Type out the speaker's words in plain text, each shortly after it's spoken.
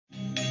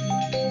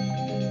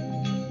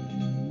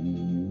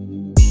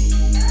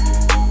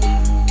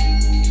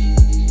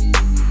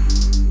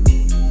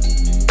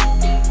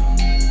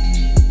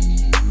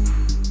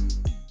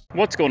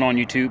What's going on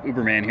YouTube?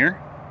 Uberman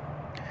here.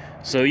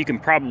 So you can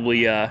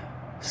probably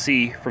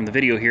see from the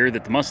video here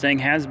that the Mustang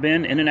has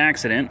been in an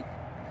accident.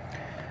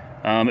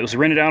 It was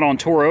rented out on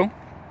Turo,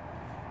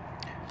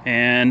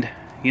 and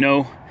you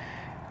know,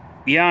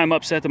 yeah, I'm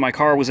upset that my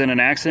car was in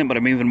an accident, but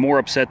I'm even more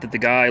upset that the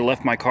guy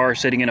left my car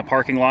sitting in a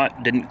parking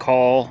lot, didn't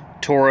call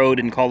Turo,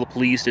 didn't call the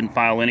police, didn't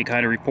file any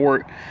kind of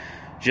report,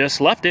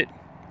 just left it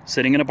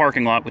sitting in a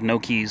parking lot with no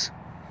keys.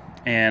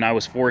 And I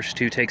was forced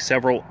to take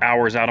several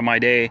hours out of my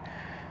day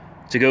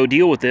to go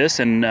deal with this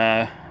and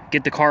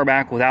get the car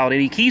back without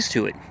any keys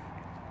to it.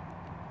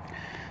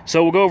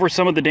 So we'll go over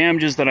some of the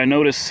damages that I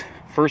noticed.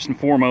 First and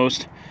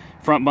foremost,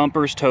 front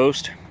bumper's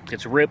toast.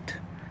 It's ripped.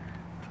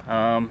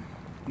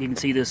 You can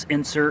see this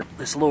insert,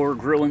 this lower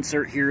grill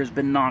insert here has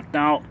been knocked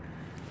out.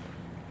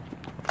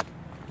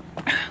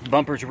 The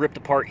bumper's ripped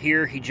apart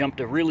here. He jumped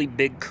a really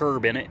big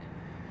curb in it.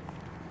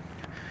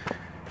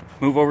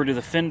 Move over to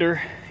the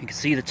fender. You can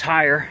see the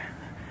tire.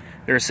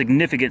 There's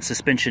significant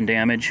suspension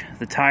damage.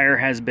 The tire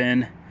has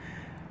been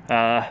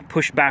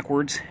pushed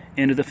backwards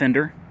into the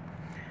fender.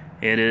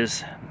 It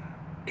has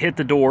hit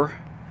the door.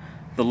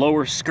 The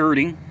lower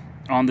skirting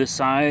on this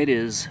side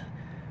is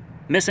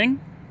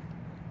missing.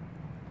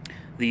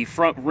 The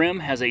front rim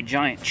has a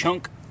giant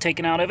chunk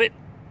taken out of it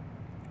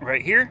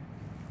right here.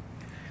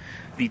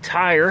 The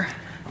tire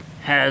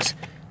has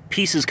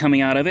pieces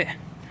coming out of it.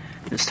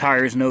 This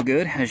tire is no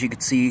good, as you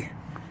can see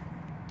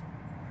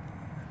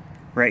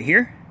right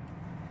here.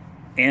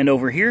 And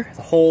over here,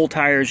 the whole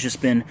tire has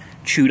just been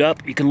chewed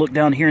up. You can look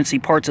down here and see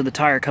parts of the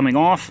tire coming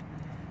off.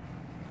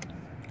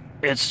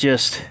 It's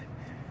just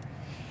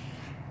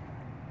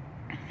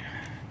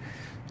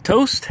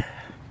toast.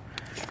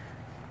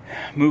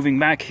 Moving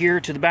back here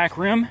to the back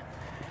rim,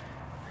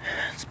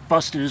 it's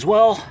busted as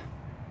well.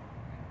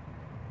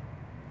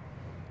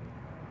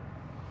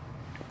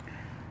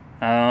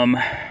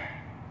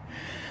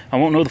 I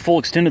won't know the full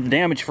extent of the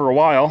damage for a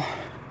while,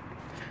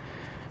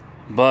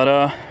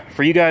 but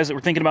for you guys that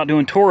were thinking about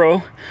doing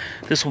Turo,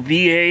 this will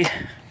be a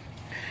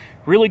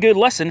really good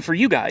lesson for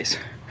you guys.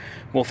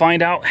 We'll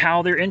find out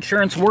how their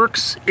insurance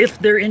works, if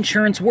their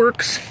insurance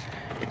works.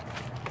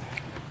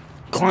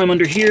 Climb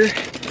under here.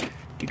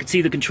 You can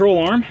see the control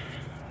arm.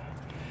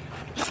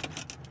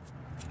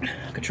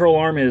 Control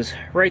arm is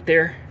right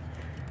there,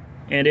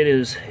 and it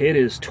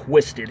is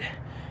twisted.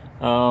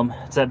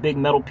 It's that big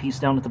metal piece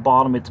down at the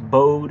bottom. It's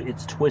bowed,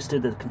 it's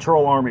twisted. The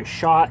control arm is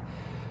shot.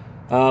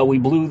 We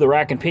blew the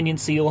rack and pinion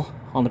seal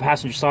on the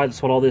passenger side.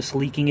 That's what all this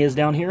leaking is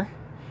down here.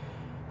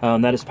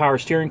 That is power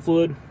steering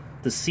fluid.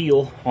 The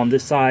seal on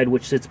this side,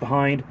 which sits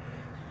behind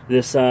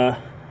this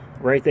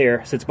right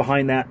there, sits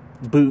behind that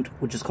boot,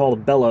 which is called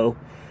a bellow.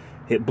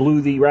 It blew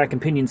the rack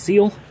and pinion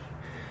seal.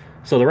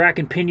 So the rack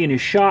and pinion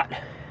is shot.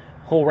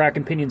 Whole rack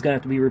and pinion is going to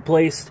have to be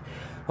replaced,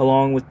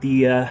 along with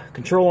the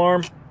control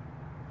arm.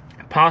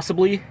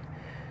 Possibly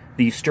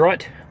the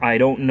strut. I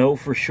don't know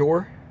for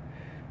sure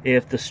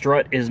if the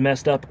strut is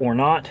messed up or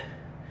not.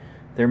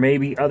 There may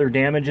be other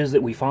damages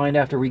that we find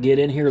after we get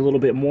in here a little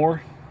bit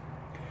more.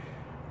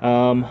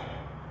 I'm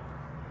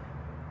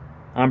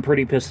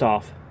pretty pissed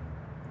off.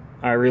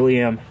 I really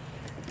am.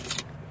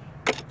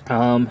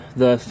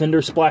 The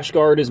fender splash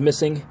guard is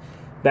missing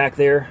back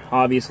there.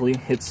 Obviously,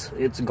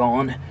 it's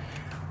gone.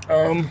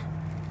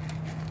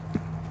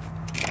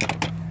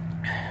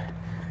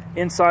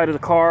 Inside of the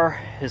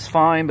car is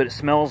fine, but it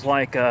smells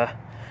like burnt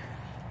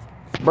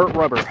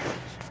rubber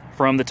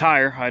from the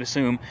tire, I'd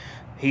assume.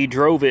 He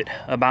drove it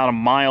about a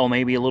mile,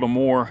 maybe a little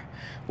more,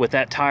 with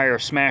that tire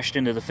smashed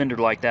into the fender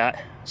like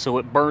that. So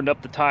it burned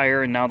up the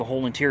tire, and now the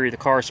whole interior of the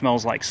car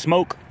smells like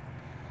smoke.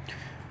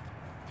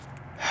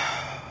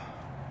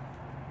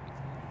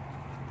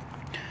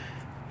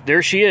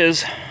 There she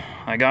is.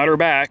 I got her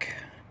back.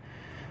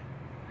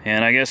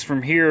 And I guess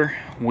from here,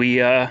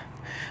 I've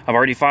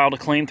already filed a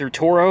claim through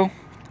Turo.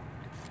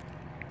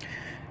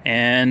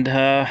 And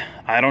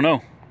I don't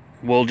know.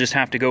 We'll just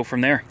have to go from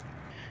there.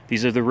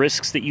 These are the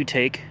risks that you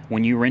take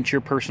when you rent your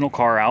personal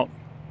car out.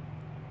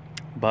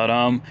 But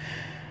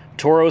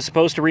Turo is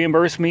supposed to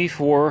reimburse me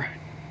for,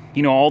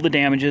 you know, all the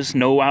damages,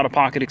 no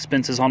out-of-pocket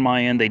expenses on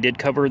my end. They did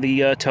cover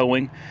the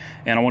towing,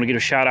 and I want to give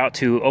a shout out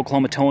to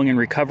Oklahoma Towing and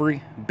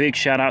Recovery. Big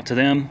shout out to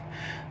them.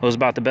 Those are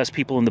about the best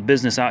people in the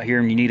business out here,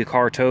 and you need a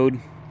car towed.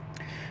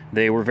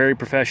 They were very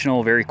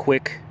professional, very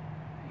quick,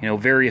 you know,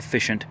 very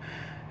efficient.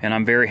 And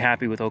I'm very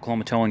happy with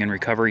Oklahoma Towing and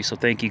Recovery, so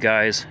thank you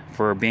guys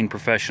for being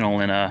professional.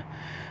 And I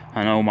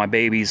know my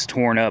baby's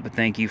torn up, but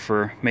thank you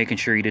for making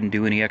sure you didn't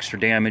do any extra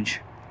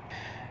damage.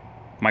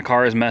 My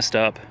car is messed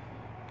up,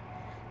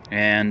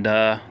 and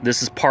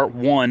this is part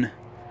one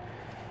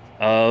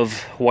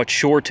of what's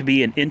sure to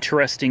be an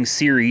interesting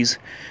series,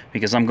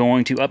 because I'm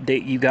going to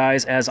update you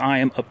guys as I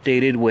am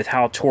updated with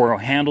how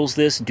Turo handles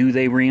this. Do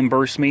they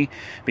reimburse me?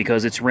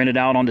 Because it's rented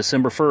out on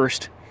December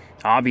 1st.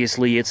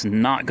 Obviously, it's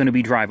not going to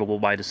be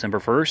drivable by December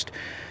 1st,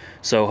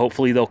 so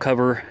hopefully they'll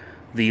cover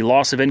the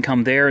loss of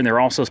income there, and they're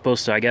also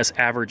supposed to, I guess,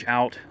 average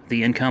out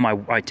the income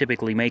I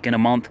typically make in a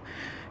month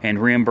and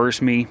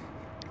reimburse me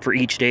for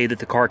each day that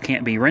the car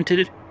can't be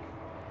rented.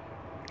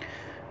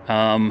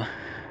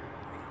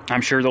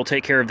 I'm sure they'll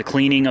take care of the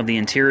cleaning of the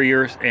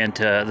interior and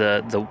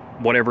the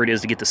whatever it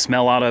is to get the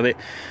smell out of it.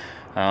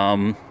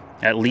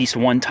 At least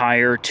one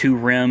tire, 2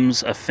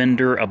 rims, a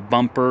fender, a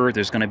bumper.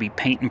 There's going to be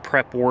paint and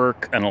prep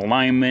work, an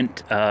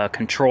alignment,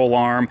 control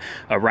arm,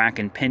 a rack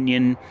and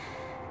pinion.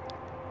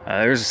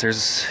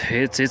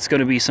 It's going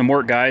to be some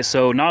work, guys.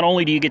 So not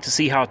only do you get to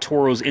see how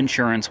Turo's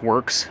insurance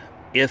works,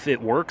 if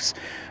it works,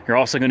 you're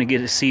also going to get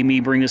to see me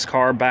bring this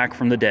car back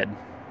from the dead.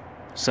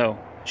 So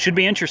should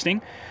be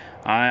interesting.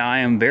 I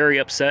am very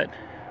upset,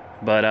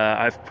 but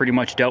I've pretty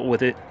much dealt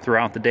with it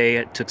throughout the day.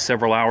 It took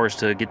several hours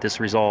to get this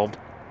resolved.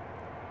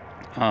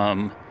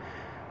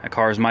 That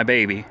car is my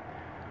baby,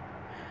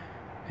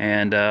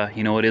 and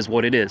you know, it is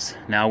what it is.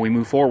 Now we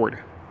move forward.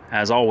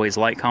 As always,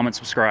 like, comment,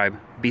 subscribe.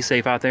 Be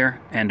safe out there,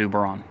 and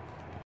Uber on.